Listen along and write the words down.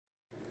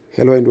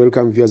Hello and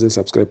welcome viewers and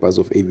subscribers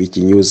of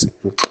AVG News.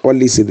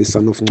 Olisi, the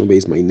son of Ncube,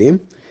 is my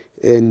name,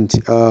 and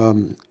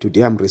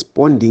today I'm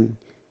responding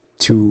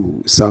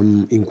to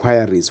some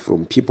inquiries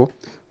from people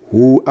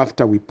who,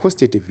 after we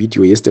posted a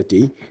video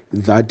yesterday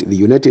that the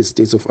United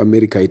States of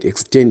America had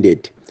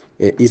extended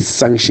its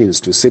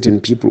sanctions to certain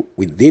people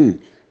within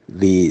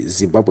the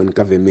Zimbabwean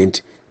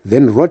government,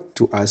 then wrote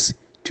to us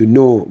to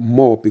know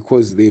more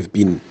because they've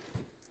been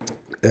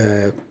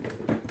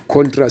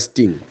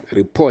contrasting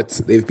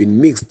reports. They've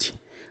been mixed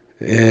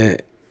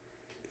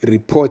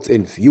reports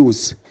and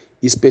views,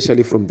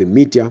 especially from the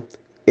media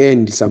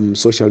and some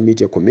social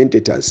media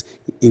commentators,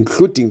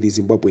 including the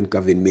Zimbabwean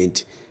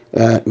government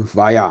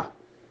via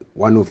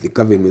one of the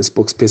government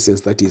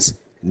spokespersons, that is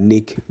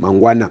Nick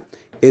Mangwana,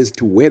 as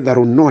to whether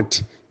or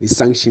not the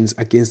sanctions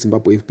against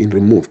Zimbabwe have been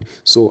removed.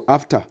 So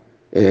after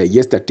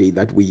yesterday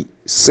that we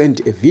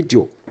sent a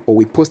video, or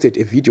we posted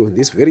a video on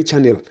this very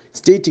channel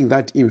stating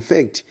that in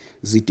fact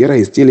Zidera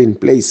is still in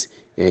place,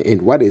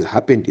 and what has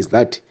happened is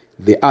that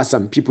there are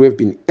some people who have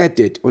been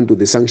added onto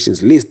the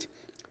sanctions list.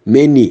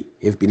 Many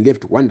have been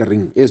left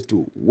wondering as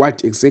to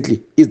what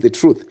exactly is the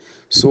truth.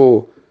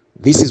 So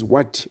this is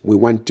what we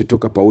want to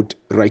talk about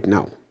right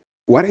now.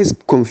 What has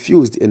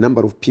confused a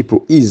number of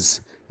people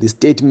is the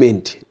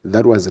statement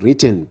that was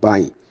written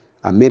by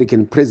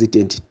American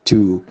President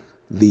to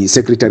the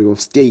Secretary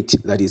of State,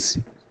 that is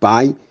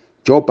by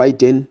Joe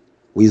Biden,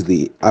 who is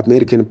the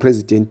American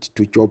President,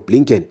 to Joe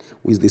Blinken,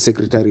 who is the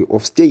Secretary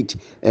of State,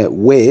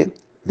 where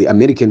the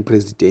American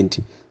president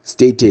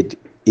stated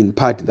in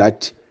part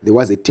that there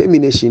was a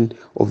termination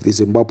of the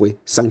Zimbabwe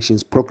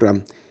sanctions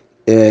program.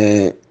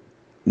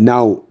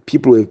 Now,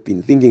 people have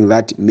been thinking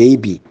that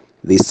maybe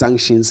the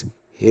sanctions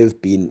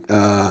have been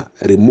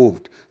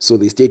removed. So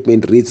the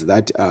statement reads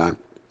that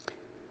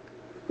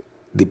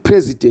the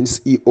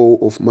President's EO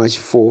of March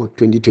 4,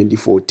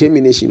 2024,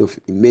 termination of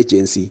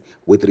emergency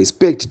with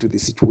respect to the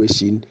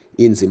situation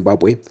in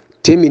Zimbabwe,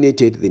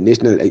 terminated the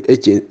national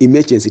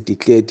emergency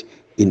declared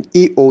in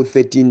EO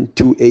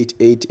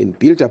 13288 and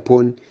built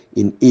upon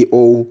in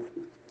EO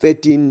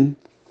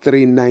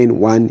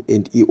 13391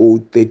 and EO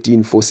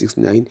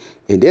 13469,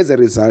 and as a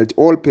result,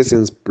 all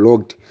persons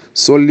blocked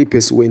solely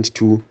pursuant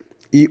to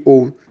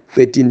EO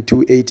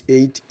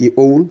 13288,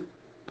 EO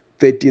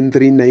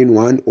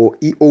 13391, or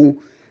EO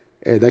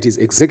that is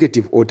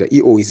executive order.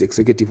 EO is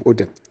executive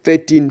order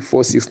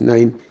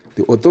 13469.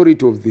 The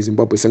authority of the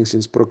Zimbabwe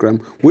sanctions program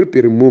will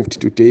be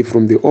removed today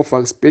from the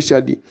offer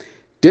specially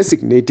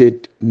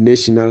designated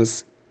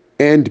nationals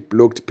and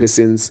blocked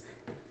persons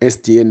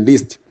SDN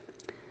list.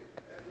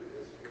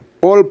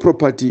 All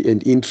property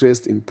and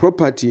interest in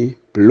property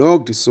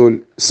blocked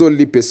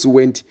solely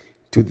pursuant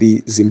to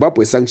the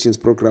Zimbabwe sanctions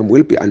program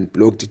will be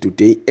unblocked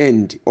today,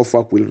 and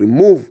OFAC will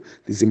remove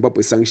the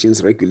Zimbabwe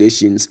sanctions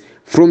regulations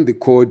from the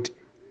Code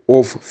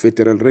of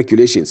Federal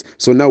Regulations.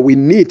 So now we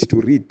need to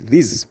read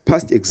these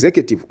past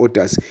executive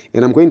orders,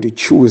 and I'm going to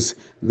choose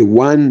the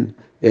one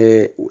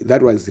that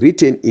was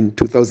written in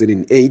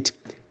 2008,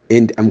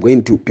 and I'm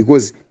going to,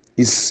 because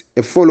it's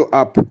a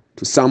follow-up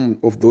to some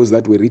of those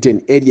that were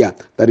written earlier,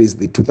 that is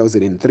the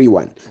 2003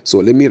 one. So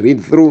let me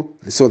read through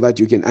so that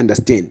you can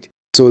understand.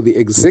 So the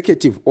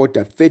executive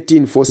order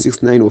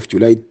 13469 of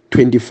July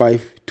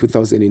 25,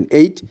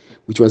 2008,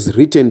 which was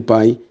written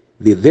by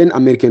the then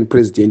American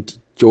President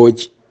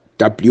George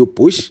W.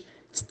 Bush,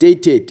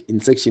 stated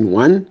in section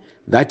 1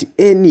 that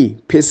any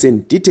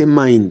person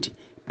determined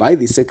by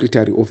the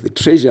Secretary of the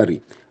Treasury,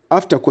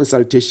 after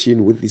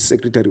consultation with the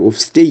Secretary of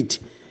State,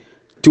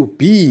 to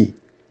be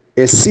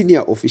a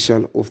senior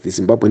official of the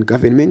Zimbabwean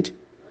government,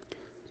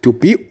 to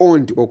be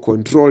owned or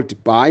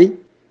controlled by,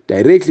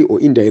 directly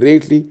or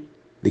indirectly,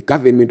 the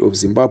government of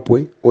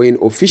Zimbabwe, or an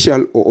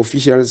official or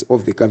officials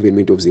of the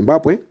government of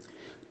Zimbabwe,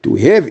 to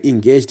have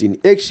engaged in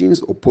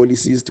actions or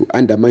policies to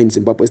undermine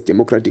Zimbabwe's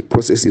democratic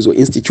processes or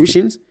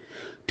institutions,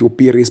 to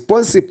be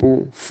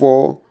responsible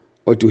for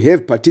or to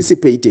have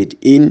participated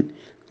in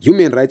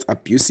human rights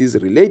abuses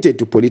related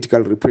to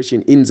political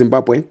repression in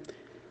Zimbabwe,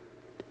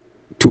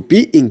 to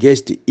be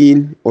engaged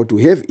in or to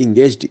have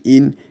engaged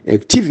in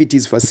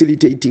activities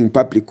facilitating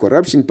public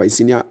corruption by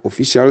senior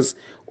officials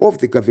of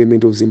the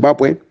government of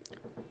Zimbabwe,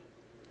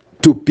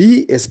 to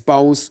be a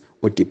spouse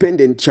or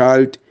dependent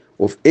child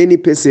of any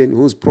person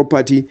whose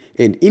property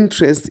and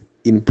interest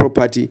in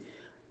property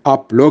are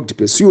blocked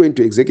pursuant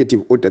to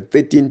Executive Order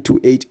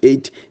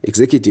 13288,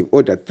 Executive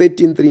Order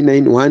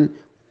 13391,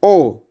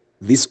 or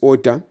this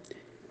order,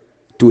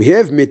 to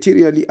have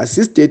materially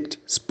assisted,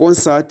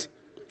 sponsored,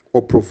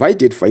 or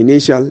provided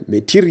financial,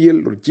 material,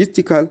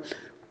 logistical,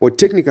 or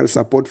technical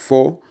support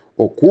for,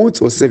 or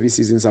goods or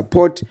services in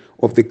support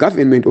of the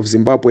government of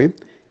Zimbabwe,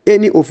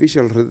 any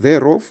official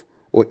thereof,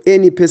 or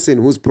any person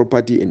whose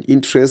property and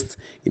interests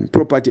in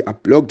property are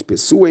blocked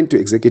pursuant to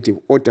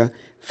Executive Order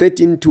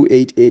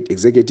 13288,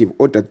 Executive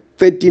Order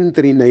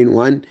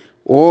 13391,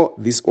 or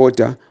this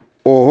order,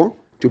 or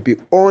to be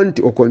owned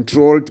or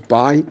controlled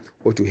by,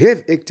 or to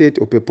have acted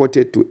or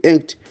purported to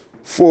act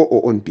for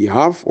or on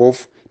behalf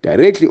of,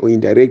 directly or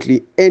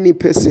indirectly, any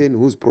person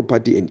whose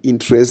property and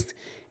interest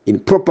in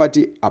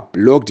property are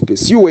blocked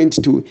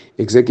pursuant to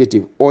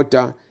Executive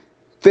Order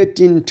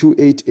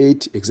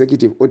 13288,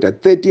 Executive Order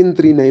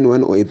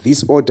 13391, or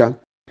this order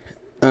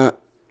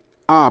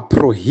are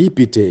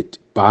prohibited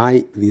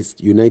by this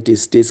United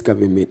States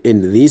government.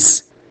 And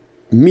this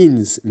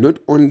means not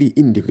only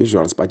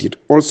individuals, but it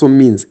also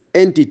means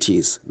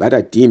entities that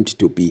are deemed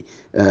to be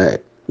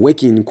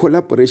working in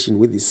collaboration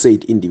with the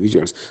said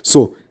individuals.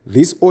 So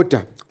this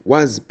order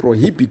was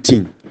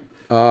prohibiting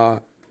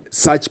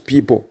such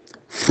people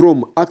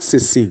from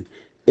accessing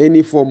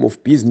any form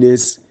of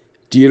business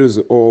deals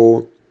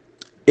or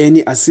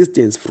any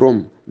assistance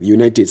from the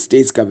United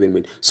States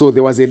government. So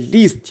there was a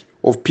list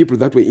of people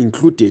that were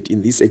included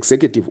in this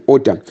executive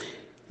order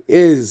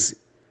as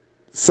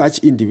such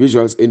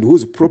individuals and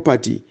whose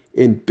property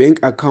and bank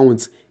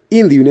accounts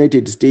in the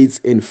United States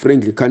and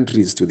friendly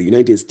countries to the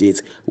United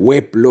States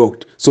were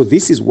blocked. So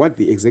this is what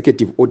the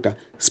executive order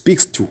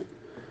speaks to.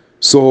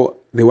 So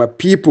there were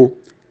people,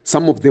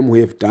 some of them who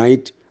have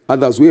died,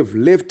 others who have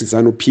left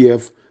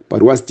ZANU-PF but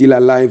who are still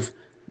alive,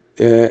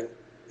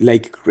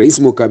 like Grace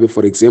Mugabe,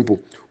 for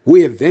example, who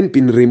have then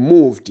been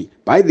removed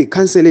by the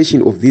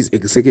cancellation of these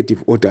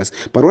executive orders.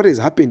 But what has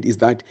happened is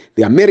that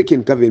the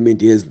American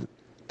government has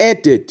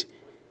added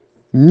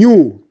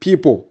new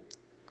people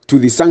to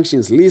the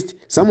sanctions list.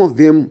 Some of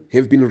them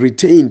have been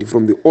retained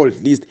from the old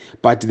list,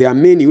 but there are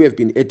many who have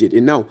been added.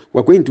 And now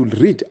we're going to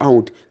read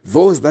out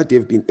those that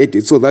have been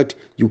added so that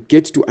you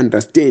get to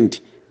understand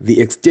the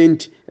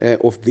extent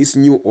of this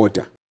new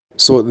order.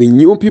 So the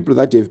new people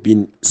that have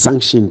been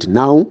sanctioned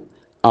now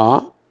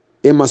are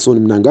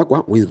Emmerson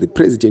Mnangagwa, who is the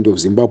president of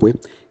Zimbabwe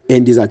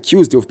and is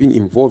accused of being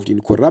involved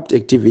in corrupt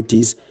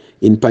activities,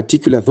 in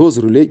particular those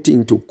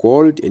relating to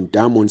gold and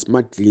diamond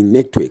smuggling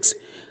networks.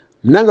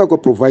 Mnangagwa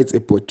provides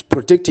a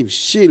protective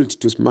shield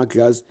to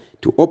smugglers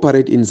to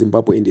operate in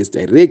Zimbabwe and has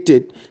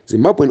directed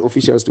Zimbabwean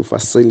officials to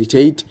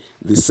facilitate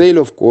the sale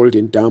of gold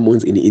and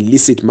diamonds in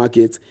illicit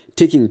markets,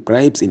 taking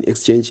bribes in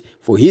exchange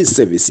for his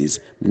services.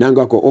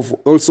 Mnangagwa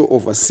also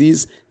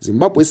oversees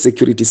Zimbabwe's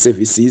security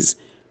services,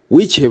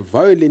 which have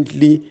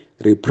violently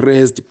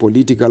repressed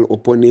political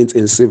opponents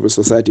and civil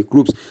society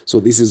groups.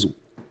 So this is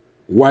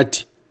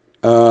what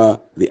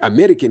the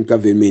American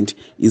government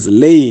is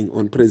laying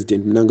on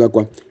President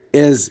Mnangagwa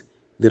as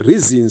the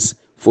reasons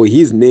for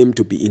his name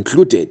to be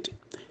included.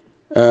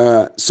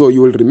 So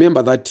you will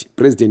remember that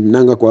President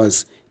Mnangagwa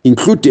was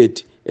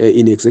included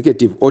in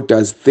Executive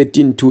Orders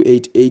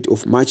 13288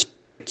 of March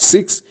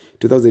 6,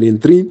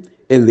 2003,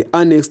 and the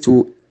annex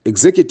to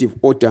Executive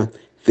Order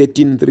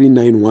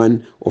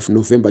 13391 of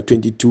November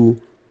 22,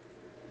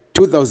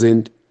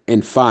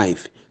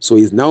 2005. So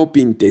is now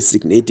being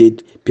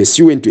designated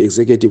pursuant to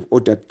Executive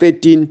Order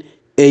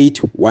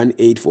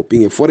 13818 for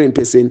being a foreign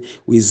person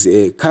who is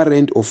a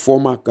current or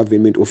former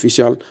government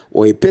official,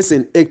 or a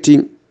person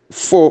acting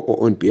for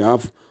or on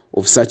behalf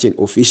of such an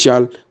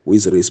official who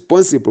is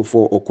responsible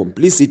for or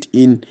complicit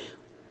in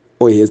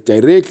or has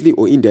directly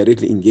or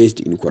indirectly engaged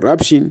in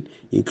corruption,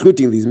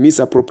 including the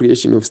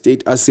misappropriation of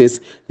state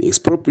assets, the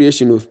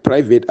expropriation of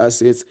private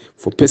assets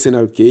for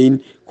personal gain,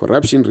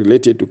 corruption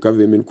related to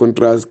government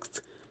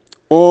contracts,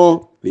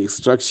 or the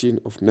extraction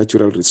of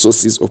natural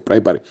resources or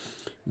bribery.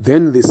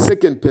 Then the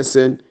second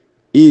person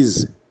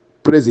is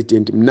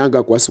President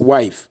Mnangagwa's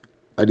wife,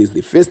 that is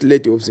the First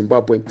Lady of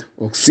Zimbabwe,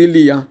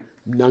 Auxilia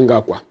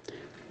Mnangagwa,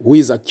 who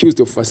is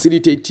accused of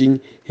facilitating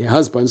her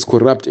husband's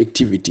corrupt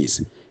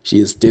activities. She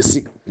is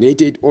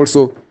designated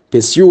also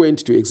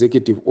pursuant to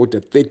Executive Order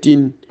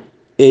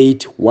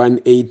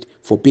 13818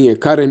 for being a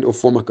current or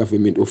former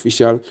government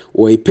official,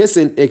 or a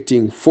person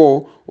acting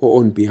for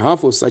or on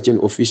behalf of such an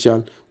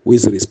official who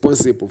is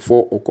responsible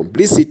for or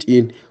complicit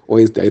in or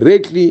is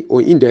directly or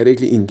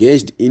indirectly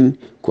engaged in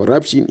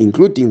corruption,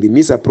 including the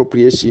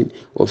misappropriation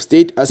of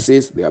state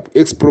assets, the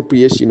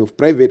expropriation of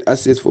private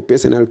assets for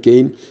personal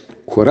gain,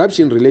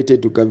 corruption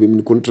related to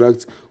government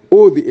contracts,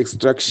 or the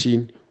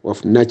extraction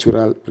of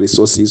natural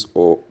resources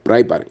or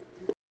bribery.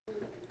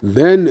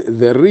 Then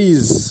there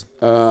is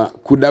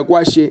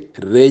Kudakwashe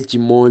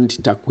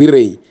Regimond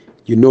Takwirei.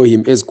 You know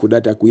him as Kuda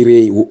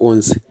Takwirei, who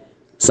owns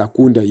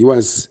Sakunda. He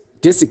was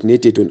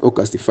designated on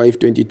August 5,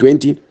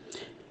 2020,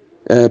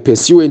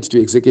 pursuant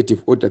to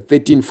Executive Order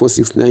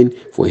 13469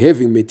 for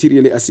having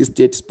materially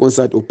assisted,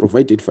 sponsored, or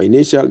provided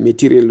financial,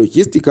 material,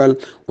 logistical,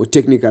 or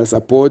technical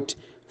support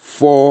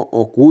for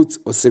or goods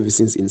or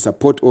services in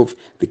support of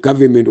the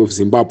government of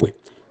Zimbabwe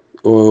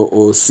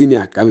or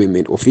senior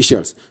government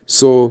officials.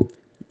 So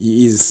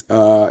his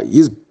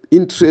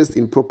interest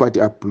in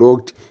property are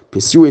blocked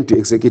pursuant to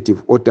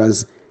Executive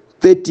Orders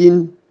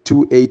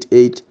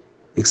 13288,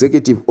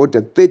 Executive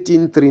Order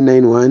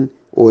 13391,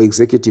 or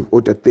Executive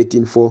Order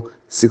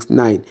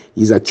 13469.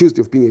 He is accused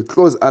of being a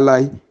close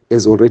ally,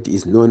 as already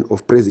is known,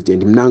 of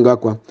President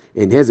Mnangagwa,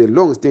 and has a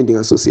long-standing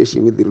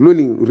association with the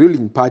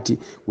ruling party,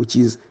 which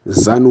is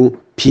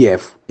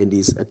ZANU-PF, and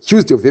is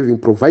accused of having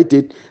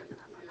provided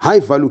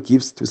high-value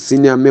gifts to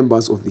senior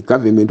members of the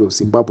government of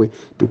Zimbabwe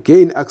to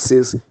gain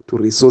access to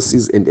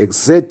resources and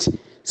exert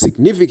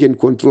significant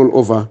control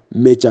over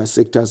major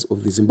sectors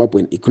of the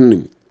Zimbabwean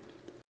economy.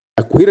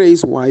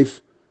 Akwire's wife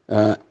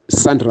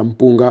Sandra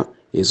Mpunga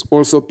has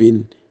also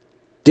been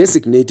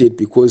designated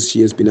because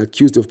she has been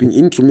accused of being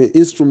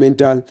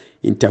instrumental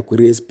in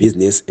Takwire's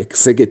business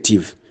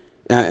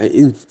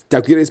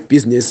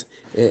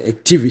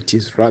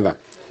activities rather.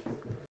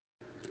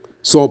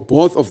 So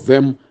both of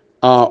them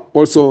are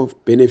also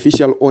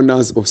beneficial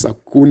owners of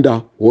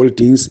Sakunda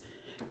Holdings,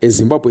 a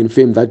Zimbabwean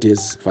firm that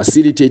has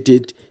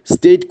facilitated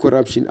state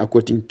corruption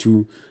according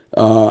to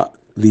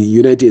the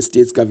United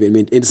States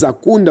government. And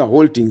Sakunda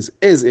Holdings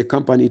as a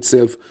company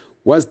itself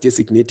was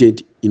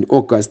designated on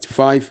August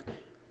 5,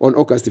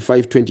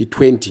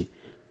 2020,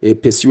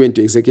 pursuant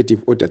to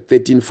Executive Order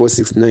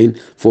 13469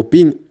 for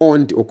being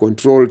owned or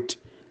controlled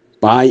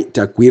by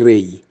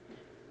Takwire.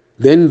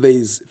 Then there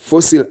is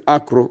Fossil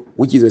Agro,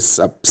 which is a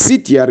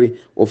subsidiary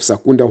of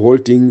Sakunda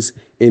Holdings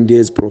and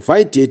has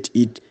provided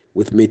it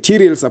with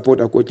material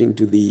support according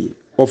to the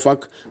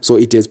OFAC, so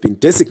it has been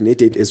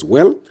designated as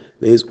well.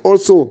 There is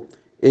also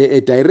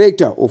a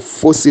director of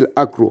Fossil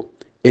Agro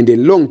and a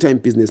long-time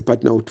business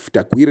partner of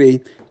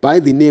Takwire by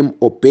the name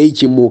of Obey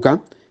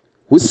Chimuka,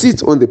 who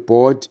sits on the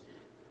board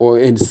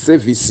and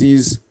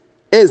services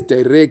as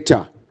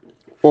director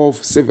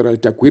of several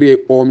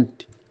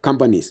Takwire-owned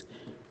companies.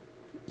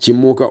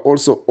 Chimuka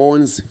also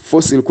owns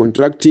Fossil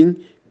Contracting,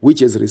 which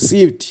has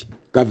received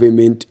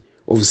government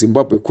of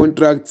Zimbabwe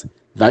contracts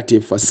that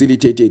have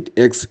facilitated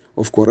acts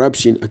of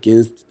corruption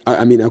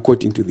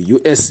according to the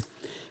US.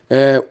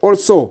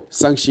 Also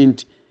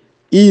sanctioned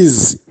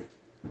is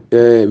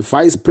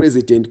Vice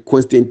President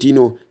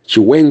Constantino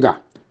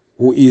Chiwenga,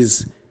 who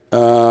is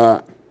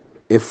a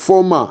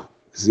former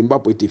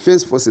Zimbabwe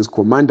Defense Forces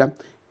commander,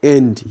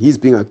 and he's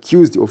being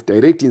accused of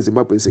directing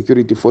Zimbabwean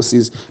security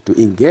forces to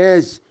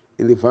engage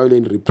in the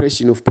violent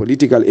repression of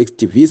political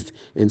activists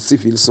and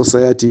civil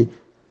society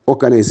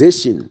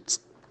organizations.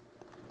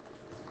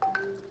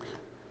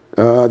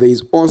 There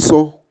is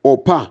also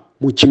Opa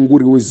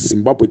Muchinguri, who is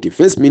Zimbabwe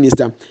Defense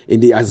Minister,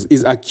 and he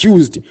is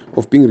accused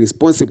of being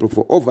responsible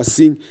for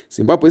overseeing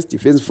Zimbabwe's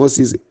defense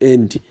forces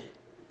and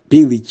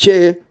being the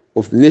chair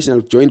of the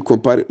National Joint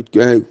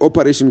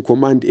Operation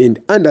Command.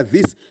 And under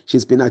this,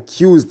 she's been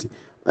accused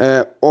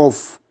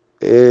of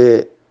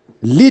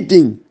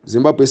leading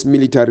Zimbabwe's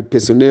military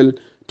personnel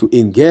to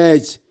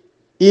engage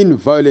in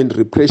violent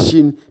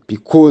repression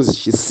because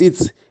she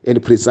sits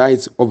and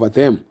presides over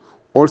them.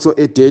 Also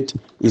added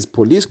is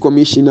Police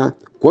Commissioner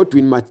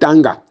Godwin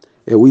Matanga,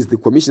 who is the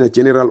Commissioner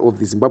General of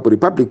the Zimbabwe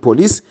Republic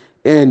Police,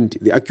 and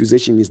the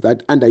accusation is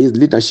that under his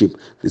leadership,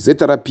 the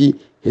ZRP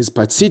has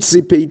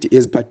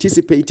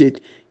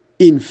participated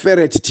in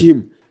ferret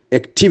team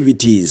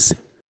activities.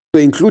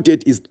 So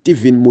included is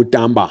Stephen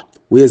Mutamba,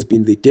 who has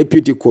been the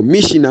Deputy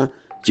Commissioner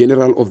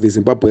General of the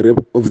Zimbabwe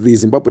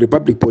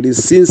Republic Police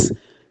since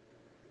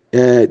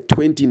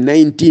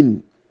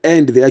 2019,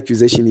 and the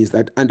accusation is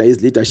that under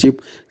his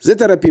leadership,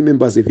 ZRP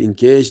members have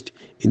engaged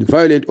in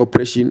violent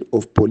oppression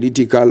of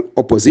political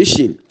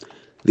opposition.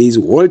 There is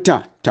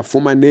Walter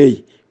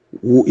Tafumane,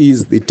 who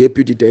is the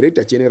Deputy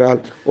Director General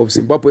of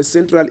Zimbabwe's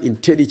Central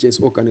Intelligence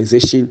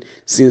Organization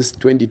since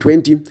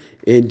 2020,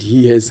 and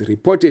he has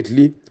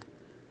reportedly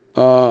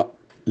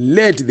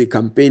led the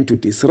campaign to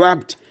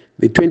disrupt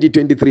the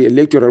 2023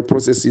 electoral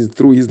processes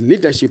through his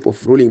leadership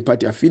of ruling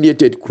party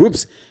affiliated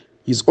groups.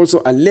 He's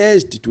also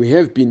alleged to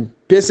have been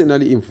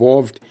personally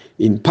involved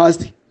in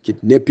past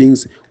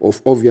kidnappings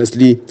of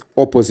obviously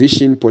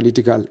opposition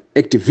political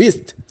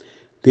activists.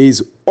 There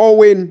is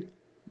Owen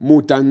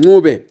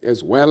Mutangube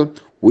as well,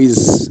 who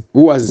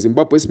was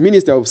Zimbabwe's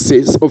Minister of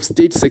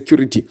State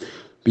Security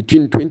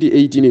between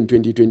 2018 and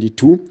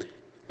 2022.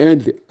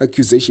 And the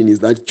accusation is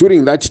that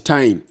during that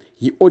time,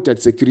 he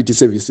ordered security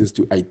services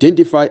to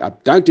identify,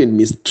 abduct, and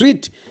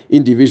mistreat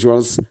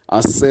individuals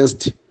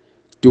assessed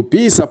to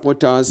be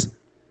supporters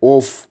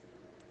of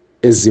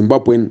a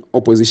Zimbabwean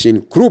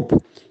opposition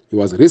group. He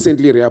was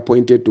recently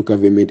reappointed to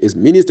government as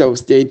Minister of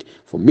State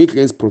for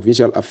Midlands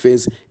Provincial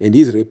Affairs, and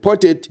is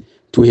reported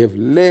to have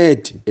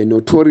led a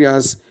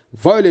notorious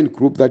violent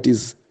group that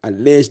is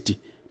alleged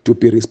to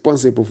be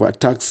responsible for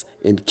attacks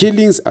and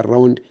killings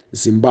around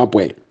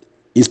Zimbabwe,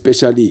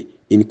 especially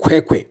in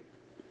Kwekwe.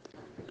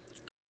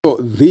 So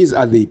these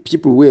are the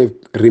people who have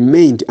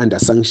remained under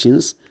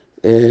sanctions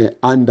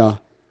under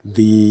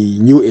the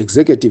new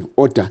executive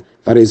order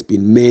that has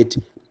been made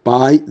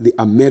by the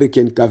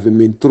American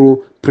government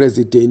through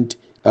President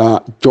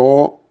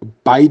Joe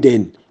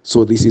Biden.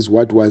 So this is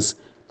what was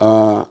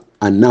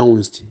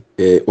announced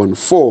on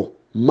 4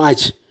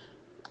 March.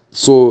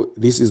 So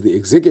this is the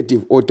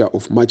executive order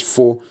of March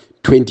 4,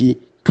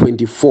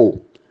 2024.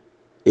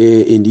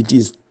 And it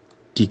is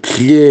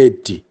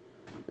declared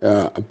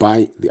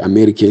by the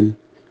American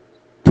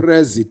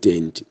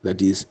president,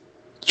 that is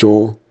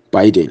Joe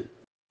Biden.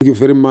 Thank you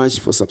very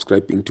much for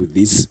subscribing to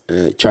this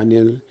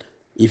channel.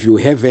 If you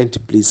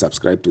haven't, please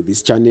subscribe to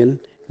this channel,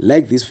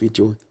 like this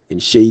video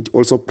and share it.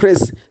 Also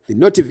press the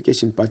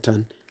notification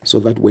button so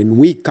that when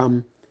we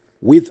come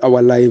with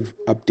our live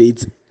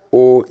updates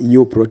or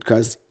new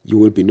broadcasts, you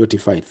will be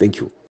notified. Thank you.